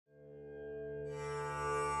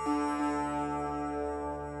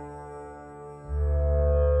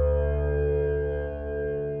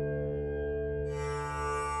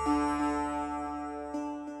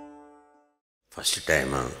First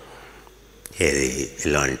time ఏది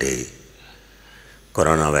ఇలాంటి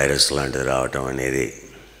corona virus లాంటిది రావటం అనేది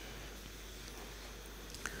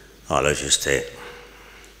ఆలోచిస్తే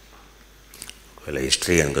ఒకవేళ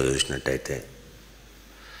హిస్టరీ కనుక చూసినట్టయితే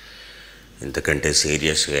ఇంతకంటే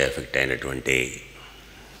సీరియస్గా ఎఫెక్ట్ అయినటువంటి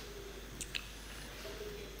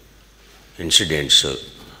ఇన్సిడెంట్స్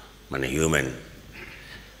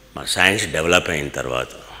మన సైన్స్ డెవలప్ అయిన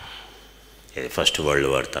తర్వాత, ఇది ఫస్ట్ వరల్డ్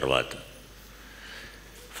వార్ తర్వాత.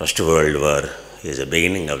 First world war is the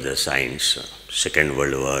beginning of the science. Second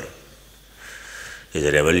world war is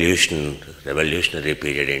a revolutionary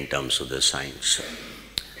period in terms of the science.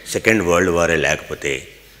 Second world వారే లేకపోతే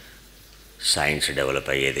సైన్స్ డెవలప్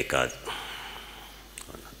అయ్యేది కాదు.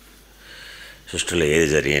 సృష్టిలో ఏది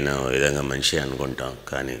జరిగినా విధంగా మంచి అనుకుంటాం,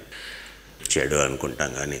 కానీ చెడు అనుకుంటాం,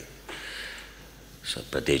 కానీ సో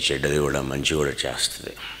ప్రతి చెడ్డది కూడా మంచి కూడా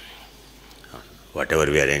చేస్తుంది. What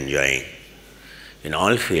ever we are enjoying in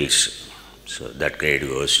all fields, so that credit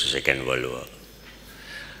goes to second world war.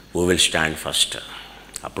 Who will stand first?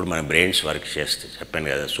 అప్పుడు మన బ్రెయిన్స్ వర్క్ చేస్తాయి. చెప్పాను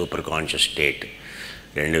కదా, సూపర్ కాన్షియస్ స్టేట్.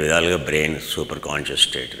 రెండు విధాలుగా బ్రెయిన్ సూపర్ కాన్షియస్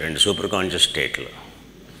స్టేట్. రెండు సూపర్ కాన్షియస్ స్టేట్లు,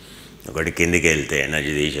 ఒకటి కిందికి వెళ్తే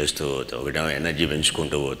ఎనర్జీ తీసేస్తూ పోతాయి, ఒకటేమో ఎనర్జీ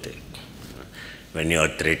పెంచుకుంటూ పోతాయి. When you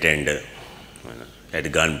are threatened at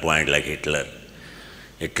gun point, like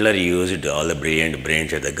Hitler used all the brilliant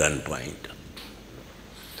brains at the gun point.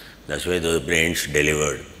 That's why those brains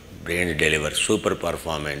deliver super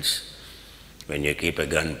performance when you keep a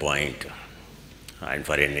gun point. And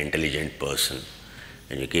for an intelligent person,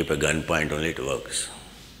 when you keep a gun point only, it works,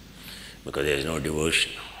 because there is no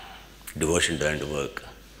devotion doesn't work.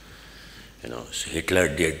 So Hitler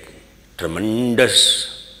did tremendous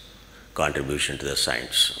contribution to the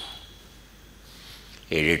science.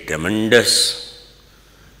 He did tremendous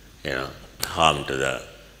harm to the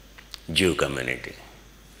Jew community.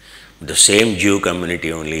 The same Jew community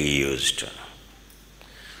only he used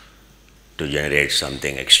to generate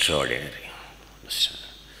something extraordinary.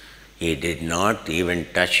 He did not even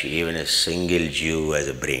touch even a single Jew as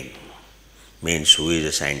a brain. Means who is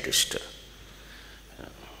a scientist.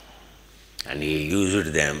 And he used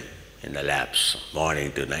them in the labs, morning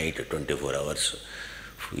to night, 24 hours.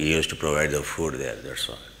 He used to provide the food there, that's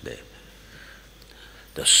all.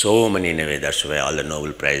 There's so many in a way. That's why all the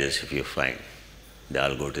Nobel Prizes, if you find, they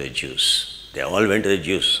all go to the Jews. They all went to the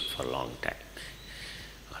Jews for a long time.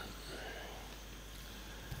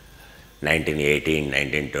 1918,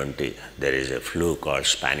 1920, there is a flu called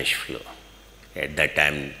Spanish flu. At that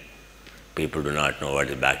time, people do not know what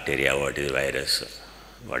is bacteria, what is virus,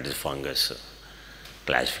 what is fungus.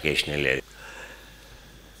 Classification.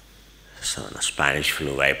 So the Spanish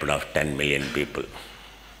flu wiped off 10 million people.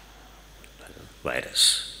 Virus.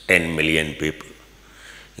 10 million people.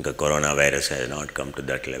 The coronavirus has not come to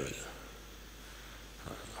that level.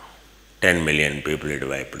 10 million people it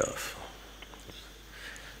wiped off.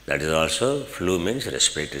 That is also, flu means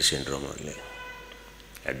respiratory syndrome only.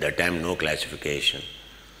 At that time, no classification.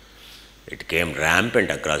 It came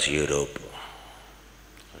rampant across Europe.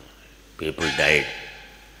 People died.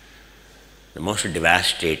 The most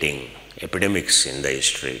devastating epidemics in the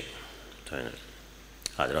history.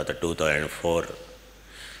 After 2004,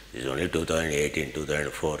 this is only 2018,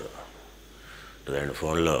 2004.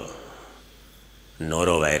 2004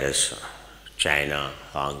 norovirus, China,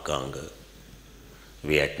 Hong Kong,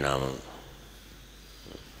 Vietnam,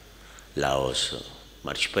 Laos,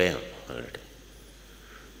 marchipoyam already.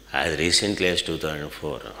 As recently as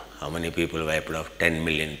 2004, how many people wiped off? 10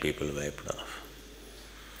 million people wiped off.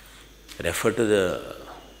 Refer to the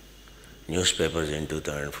newspapers in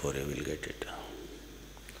 2004, you will get it.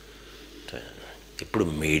 ఇప్పుడు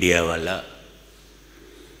media వల్ల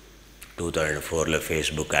 2004లో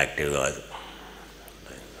Facebook active కాదు,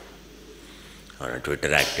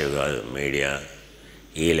 Twitter active కాదు, media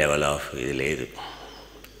ఈ level of ఇది లేదు.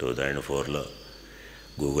 2004లో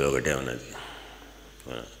Google ఒకటే ఉన్నది.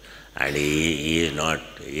 And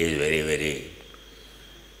is very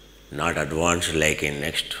not advanced like in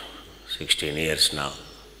next 16 years now.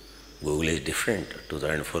 Google is different.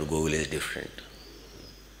 2004 Google is different.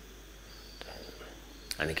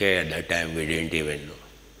 And at that time we didn't even know.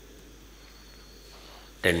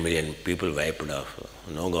 10 million people wiped off.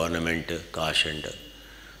 No government cautioned.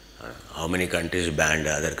 How many countries banned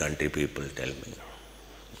other country people? Tell me.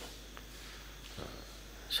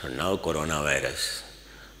 So now coronavirus,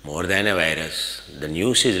 more than a virus, the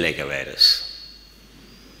news is like a virus.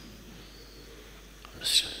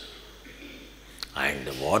 And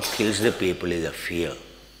what kills the people is a fear.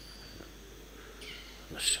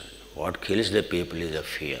 What kills the people is a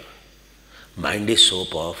fear. Mind is so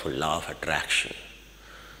powerful, law of attraction.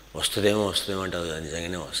 వస్తుందేమో అంటే అది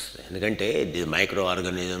నిజంగానే వస్తుంది. ఎందుకంటే the micro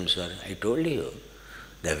organisms are, I told you,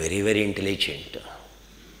 they very very intelligent,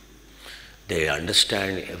 they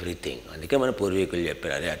understand everything. అందుకే మన పూర్వీకులు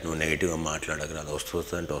చెప్పారు, అదే నువ్వు నెగిటివ్గా మాట్లాడక, అది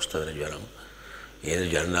వస్తుందంటే వస్తుంది జ్వరం, ఏదో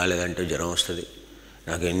జ్వరం రాలేదంటే జ్వరం వస్తుంది,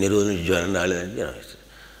 నాకు ఎన్ని రోజుల నుంచి జ్వరం రాలేదంటే జ్వరం వస్తుంది,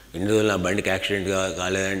 ఎన్ని రోజులు నా బండికి యాక్సిడెంట్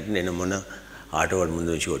కాలేదంటే నేను మొన్న ఆటో వాడి ముందు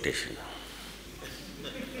నుంచి కొట్టేసాను.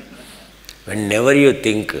 Whenever you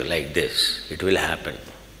think like this, it will happen.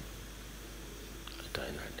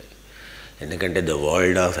 ఎందుకంటే the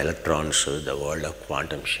world of electrons, the world of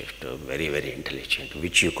quantum shift, very very intelligent,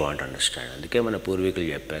 which you can't understand. అందుకే మన పూర్వీకులు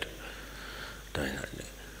చెప్పారు.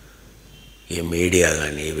 ఈ మీడియా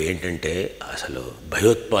కానీ ఇవి ఏంటంటే అసలు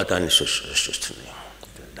భయోత్పాతాన్ని సృష్టిస్తుంది.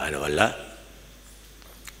 దానివల్ల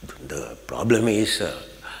the problem is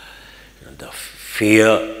the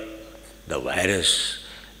fear, the virus.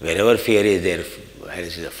 Wherever fear is there,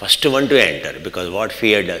 virus is the first one to enter, because what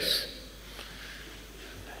fear does?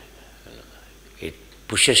 It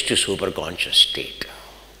pushes to superconscious state.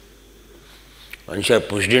 Once you are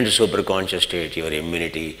pushed into superconscious state, your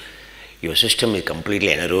immunity, your system is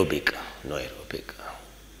completely anaerobic, no aerobic.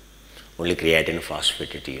 Only creatine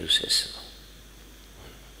phosphate it uses.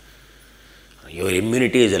 Your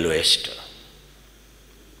immunity is the lowest.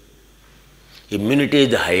 Immunity is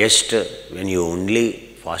the highest when you only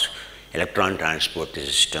electron transport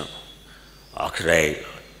system,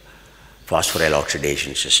 phosphoryl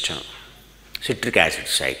oxidation system, citric acid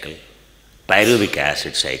cycle, pyruvic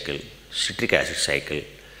acid cycle, citric acid cycle,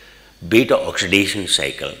 beta oxidation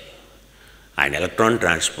cycle, and electron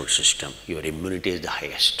transport system, your immunity is the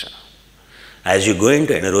highest. As you go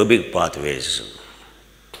into anaerobic pathways,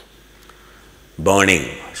 burning,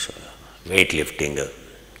 so weightlifting,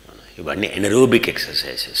 ఇవన్నీ anaerobic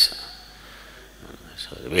exercises.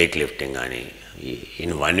 Weight lifting కానీ,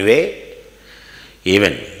 in one way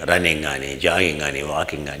even running కానీ, jogging కానీ,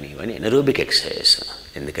 walking కానీ, ఇవన్నీ anaerobic exercises.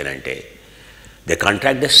 ఎందుకనంటే they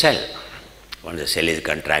contract the cell. One the cell is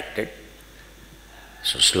contracted,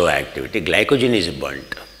 so slow activity, glycogen is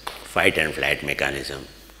బర్nt, fight and flight mechanism,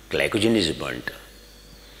 glycogen is బర్nt.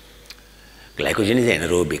 Glycogen is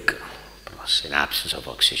anaerobic process in absence of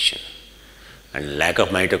oxygen, and lack of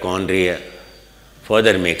mitochondria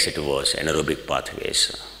further makes it worse, anaerobic pathways.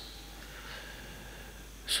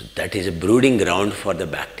 So that is a brooding ground for the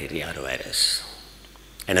bacteria or virus.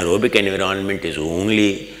 Anaerobic environment is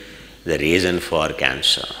only the reason for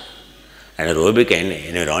cancer. Anaerobic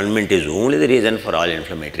environment is only the reason for all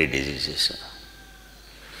inflammatory diseases.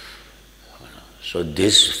 So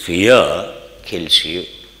this fear kills you.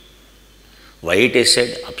 Why it is said?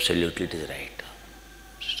 Absolutely it is right.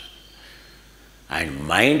 And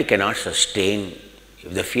mind cannot sustain.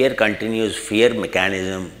 If the fear continues, fear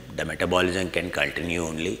mechanism, the metabolism can continue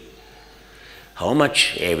only. How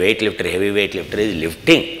much a weightlifter, heavy weightlifter is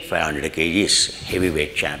lifting 500 kgs,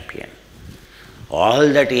 heavyweight champion. All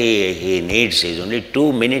that he needs is only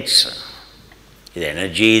 2 minutes. His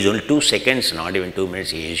energy is only 2 seconds, not even 2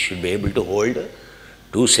 minutes. He should be able to hold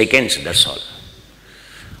 2 seconds, that's all.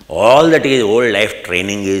 All that his whole life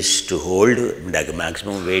training is to hold the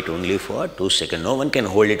maximum weight only for 2 seconds. No one can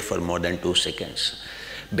hold it for more than 2 seconds,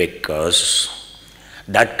 because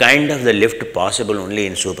that kind of the lift possible only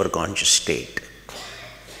in superconscious state.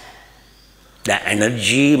 The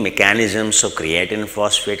energy mechanisms of creatine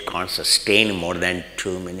phosphate can't sustain more than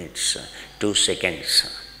 2 minutes, 2 seconds,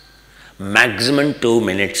 maximum 2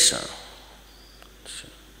 minutes.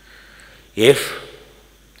 If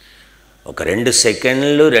ఒక 2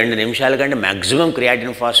 సెకండ్లు 2 నిమిషాల కంటే maximum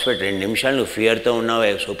creatine phosphate 2 నిమిషాలు నువ్వు ఫియర్తో ఉన్నావు,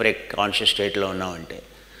 super conscious స్టేట్లో ఉన్నావు అంటే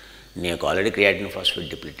నీకు ఆల్రెడీ క్రియాటిన్ ఫాస్ఫేట్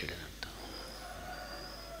డిప్లీటెడ్ అని అర్థం.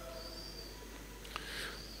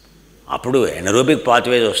 అప్పుడు ఎనరోబిక్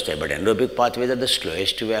పాత్వేస్ వస్తాయి, but anaerobic pathways are the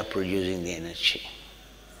slowest way of producing the energy.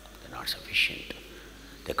 They not sufficient,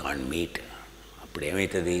 they can't meet. అప్పుడు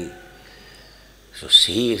ఏమవుతుంది? So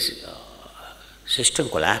system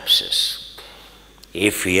collapses. ఏ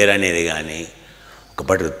ఫియర్ అనేది కానీ, ఒక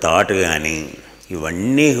పర్టికులర్ థాట్ కానీ,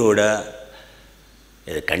 ఇవన్నీ కూడా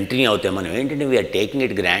కంటిన్యూ అవుతాయి. మనం ఏంటంటే we are taking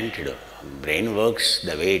it granted. Brain works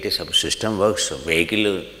the way it is, system works, vehicle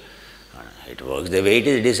it works the way it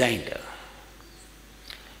is designed.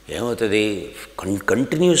 ఏమవుతుంది?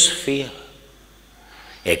 Continuous fear,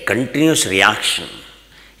 a continuous reaction,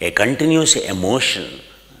 a continuous emotion.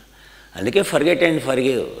 అందుకే forget and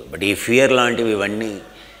forgive. But ఈ fear లాంటివి ఇవన్నీ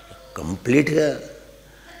కంప్లీట్గా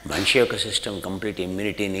మనిషి యొక్క system, complete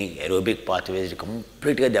ఇమ్యూనిటీని, aerobic pathways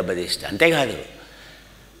కంప్లీట్గా దెబ్బతీస్తాయి. అంతేకాదు,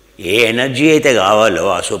 ఏ ఎనర్జీ అయితే కావాలో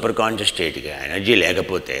ఆ సూపర్ కాన్షియస్ స్టేట్గా ఎనర్జీ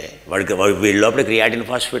లేకపోతే వీళ్ళ లోపల క్రియాటిన్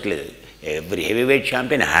ఫాస్ఫేట్ లేదు. Every heavy weight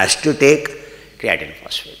champion has to take creatine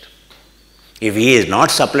phosphate. If he is not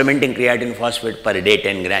supplementing creatine phosphate per day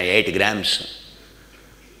 8 grams,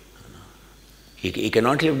 he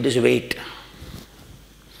cannot lift this weight.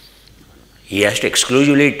 He has to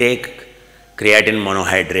exclusively take creatine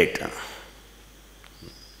monohydrate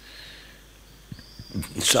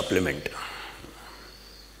supplement.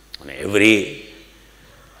 Every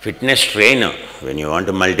fitness trainer, when you want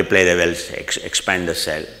to multiply the wells, expand the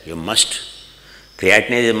cell, you must.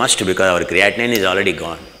 Creatinine is a must because our creatinine is already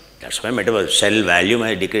gone. That's why metabolism cell volume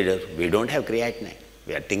has decreased. We don't have creatinine.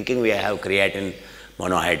 We are thinking we have creatine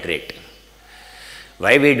monohydrate.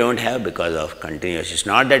 Why we don't have? Because of continuous. It's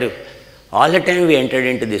not that all the time we entered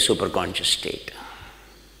into this superconscious state,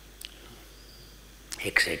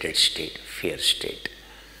 excited state, fear state.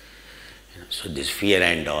 So this fear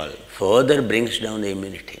and all further brings down the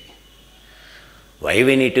immunity. Why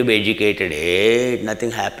we need to be educated?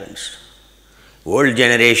 Nothing happens. Old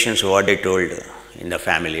generations, what they told in the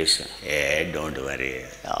families, don't worry,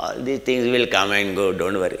 all these things will come and go,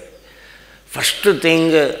 don't worry. First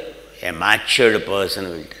thing, a matured person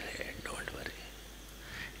will tell, don't worry,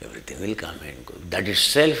 everything will come and go. That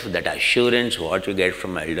itself, that assurance, what you get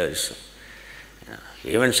from elders,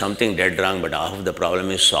 even something dead wrong, but half of the problem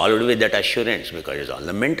is solved with that assurance because it's all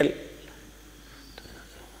the mental.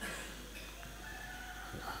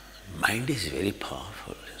 Mind is very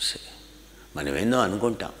powerful, you see. మనం ఏందో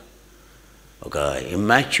అనుకుంటాం. ఒక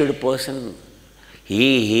immature person, he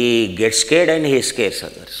gets scared and he scares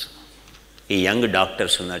others. ఈ young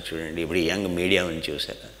doctors ఉన్నారు చూడండి, ఇప్పుడు ఈ young media ఉంది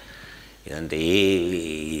చూసారా, ఇదంతా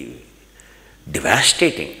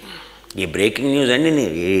డివాస్టేటింగ్. ఈ బ్రేకింగ్ న్యూస్ అన్నీ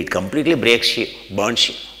it completely breaks you, burns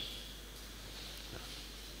you.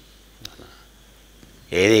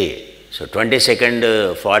 ఏది సో 22nd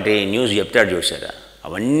 40 న్యూస్ చెప్తాడు చూసారా,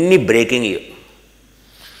 అవన్నీ బ్రేకింగ్ యూ.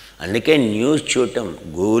 అందుకే న్యూస్ చూడటం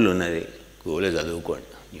గూగుల్ ఉన్నది, గూగుల్ చదువుకోండి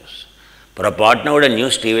న్యూస్. పొరపాటున కూడా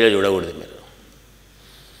న్యూస్ టీవీలో చూడకూడదు మీరు.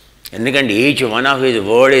 ఎందుకంటే each one of his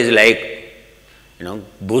word is like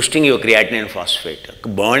boosting your creatinine phosphate,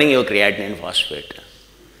 burning your creatinine phosphate.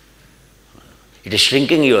 It is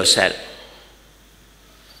shrinking your cell.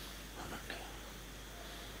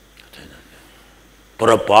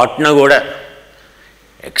 పొరపాటున కూడా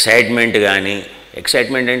ఎక్సైట్మెంట్ కానీ,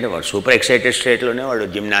 ఎక్సైట్మెంట్ అంటే వాడు సూపర్ ఎక్సైటెడ్ స్టేట్లోనే వాడు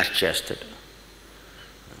జిమ్నాస్ట్ చేస్తాడు.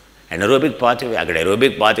 ఎనరోబిక్ పాత్వే, అక్కడ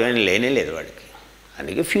ఎరోబిక్ పాత్వే అని లేనే లేదు వాడికి.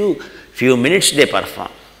 అందుకే few minutes they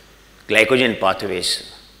perform glycogen pathways.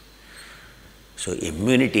 So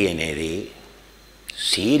immunity అనేది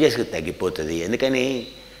సీరియస్గా తగ్గిపోతుంది. ఎందుకని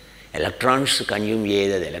ఎలక్ట్రాన్స్ కన్జ్యూమ్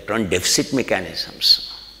చేయదు, అది electron deficit mechanisms.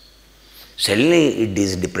 సెల్ని it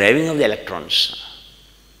is depriving of the electrons.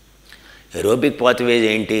 Aerobic pathways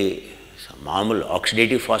ఏంటి, మామూలు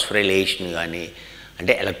ఆక్సిడేటివ్ ఫాస్ఫరైలేషన్ కానీ,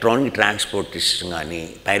 అంటే ఎలక్ట్రానిక్ ట్రాన్స్పోర్టేషన్ కానీ,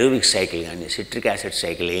 పైరువిక్ సైకిల్ కానీ, సిట్రిక్ యాసిడ్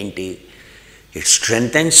సైకిల్ ఏంటి, it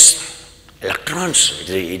strengthens electrons.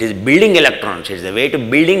 It is building electrons. It's the way to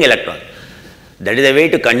building electrons. That is the way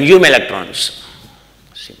to consume electrons.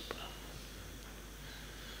 Simple.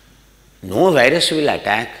 No virus will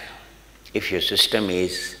attack if your system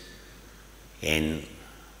is in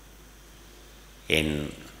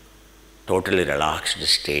totally relaxed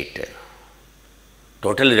state.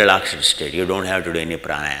 Totally relaxed state, you don't have to do any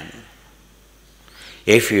pranayama.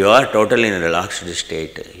 If you are totally in a relaxed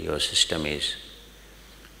state, your system is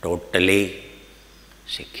totally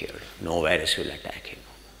secured. No virus will attack you.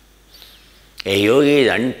 A yogi is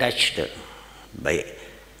untouched by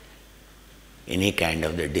any kind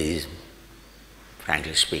of the disease,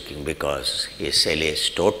 frankly speaking, because his cell is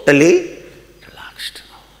totally relaxed.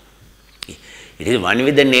 It is one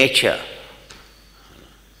with the nature.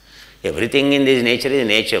 Everything in this nature is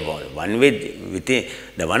nature born. One with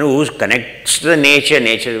the one who connects to the nature,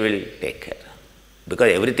 nature will take care. Because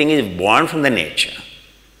everything is born from the nature.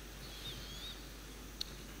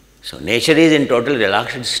 So nature is in total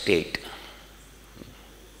relaxed state.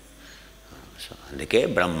 So అందుకే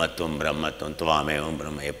బ్రహ్మత్వం బ్రహ్మత్వం త్వామేవం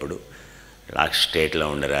బ్రహ్మ. ఎప్పుడు relax స్టేట్లో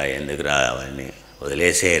ఉండరా, ఎందుకురా అవన్నీ,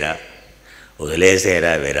 వదిలేసేరా,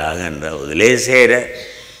 వదిలేసేరా, విరాగంరా, వదిలేసేరా.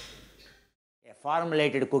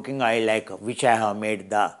 Formulated cooking oil like which I have made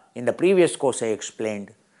in the previous course I explained,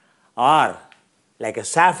 or like a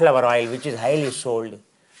safflower oil which is highly sold.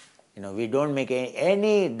 We don't make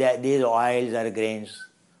any these oils or grains.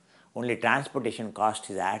 Only transportation cost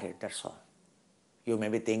is added, that's all. You may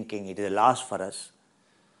be thinking it is a loss for us,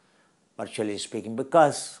 virtually speaking,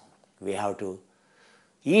 because we have to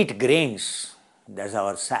eat grains. That's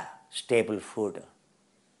our staple food.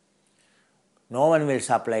 No one will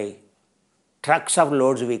supply trucks of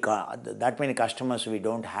loads. That many customers we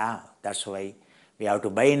don't have. That's why We have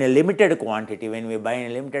to buy in a limited quantity. When we buy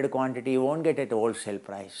in a limited quantity, you won't get it at wholesale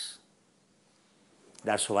price.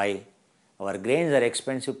 That's why our grains are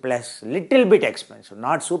expensive plus little bit expensive,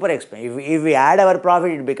 not super expensive. If we add our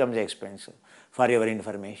profit, it becomes expensive, for your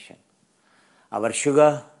information. Our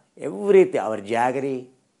sugar, everything, our jaggery,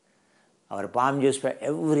 our palm juice,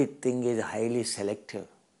 everything is highly selective.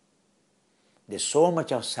 There's so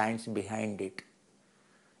much of science behind it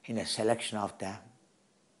in a selection of them.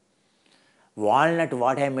 Walnut,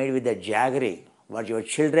 what I made with the jaggery, what your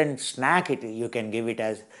children snack it, you can give it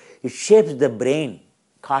as, it shapes the brain.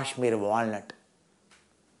 Kashmir walnut.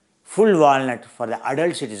 Full walnut, for the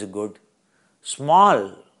adults it is good.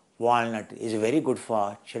 Small walnut is very good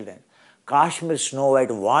for children. Kashmir snow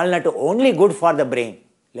white walnut only good for the brain,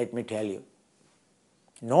 let me tell you.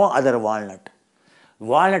 No other walnut.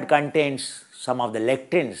 Walnut contains some of the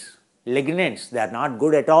lectins, lignins, they are not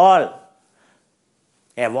good at all.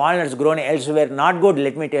 A walnut is grown elsewhere, not good,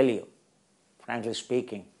 let me tell you, frankly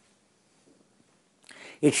speaking.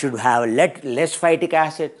 It should have less phytic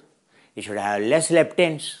acid, it should have less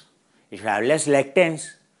leptins, it should have less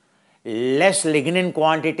lectins, less lignin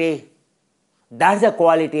quantity. That's the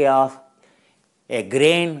quality of a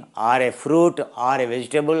grain or a fruit or a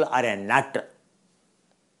vegetable or a nut.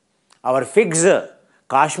 Our figs,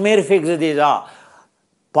 Kashmir figs, these are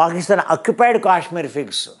Pakistan occupied Kashmir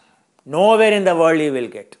figs. Nowhere in the world you will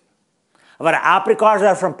get. Our apricots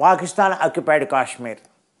are from Pakistan occupied Kashmir.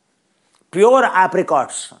 Pure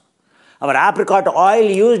apricots. Our apricot oil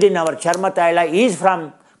used in our charma taila is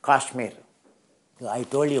from Kashmir. I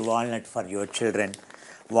told you walnut for your children,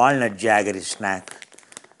 walnut jaggery snack.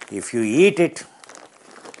 If you eat it,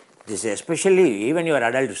 this especially even your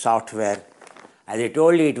adult software, as I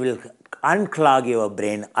told you, it will unclog your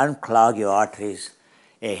brain, unclog your arteries.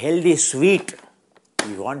 A healthy sweet,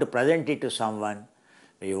 you want to present it to someone,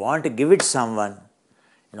 you want to give it someone.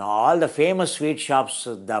 You know, all the famous sweet shops,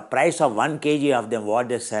 the price of 1 kg of them, what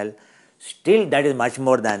they sell, still that is much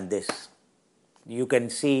more than this. You can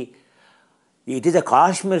see, it is a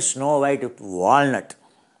Kashmir snow white walnut.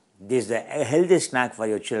 This is a healthy snack for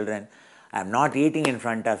your children. I am not eating in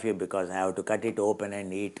front of you because I have to cut it open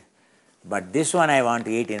and eat. But this one I want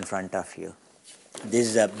to eat in front of you. This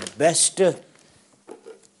is the best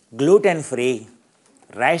gluten-free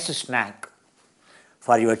rice snack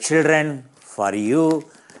for your children, for you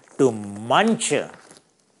to munch.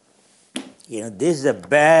 You know, this is the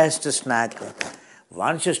best snack.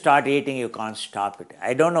 Once you start eating, you can't stop it.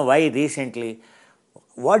 I don't know why recently,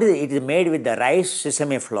 what is it? It is made with the rice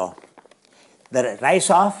sesame flour. The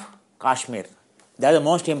rice of Kashmir. That's the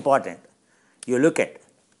most important. You look at.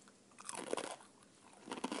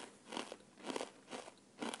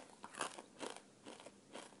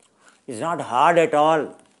 It's not hard at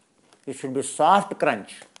all. It should be soft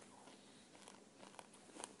crunch.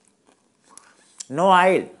 No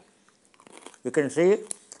oil. You can see,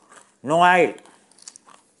 no oil.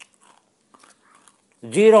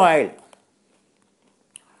 Zero oil.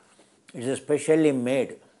 It is specially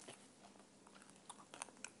made.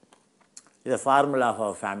 It's a formula of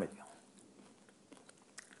our family.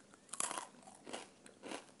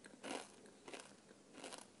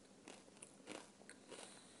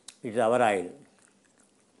 It's our oil.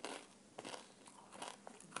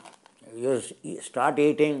 You start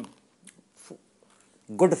eating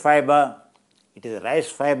good fiber. It is rice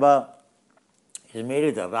fiber. It is made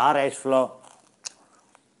with raw rice flour,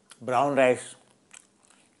 brown rice,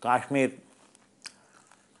 Kashmir,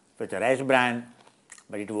 with a rice bran,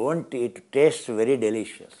 but it tastes very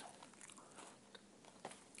delicious.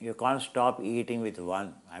 You can't stop eating with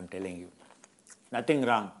one, I am telling you. Nothing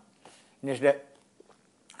wrong. Instead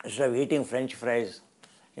of eating French fries,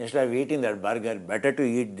 instead of eating that burger, better to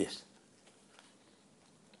eat this.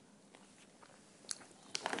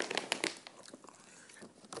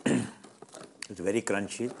 It's very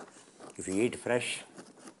crunchy. If you eat fresh,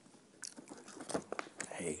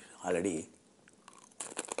 I already.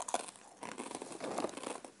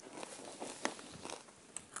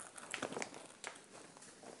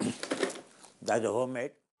 That's a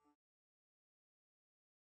homemade.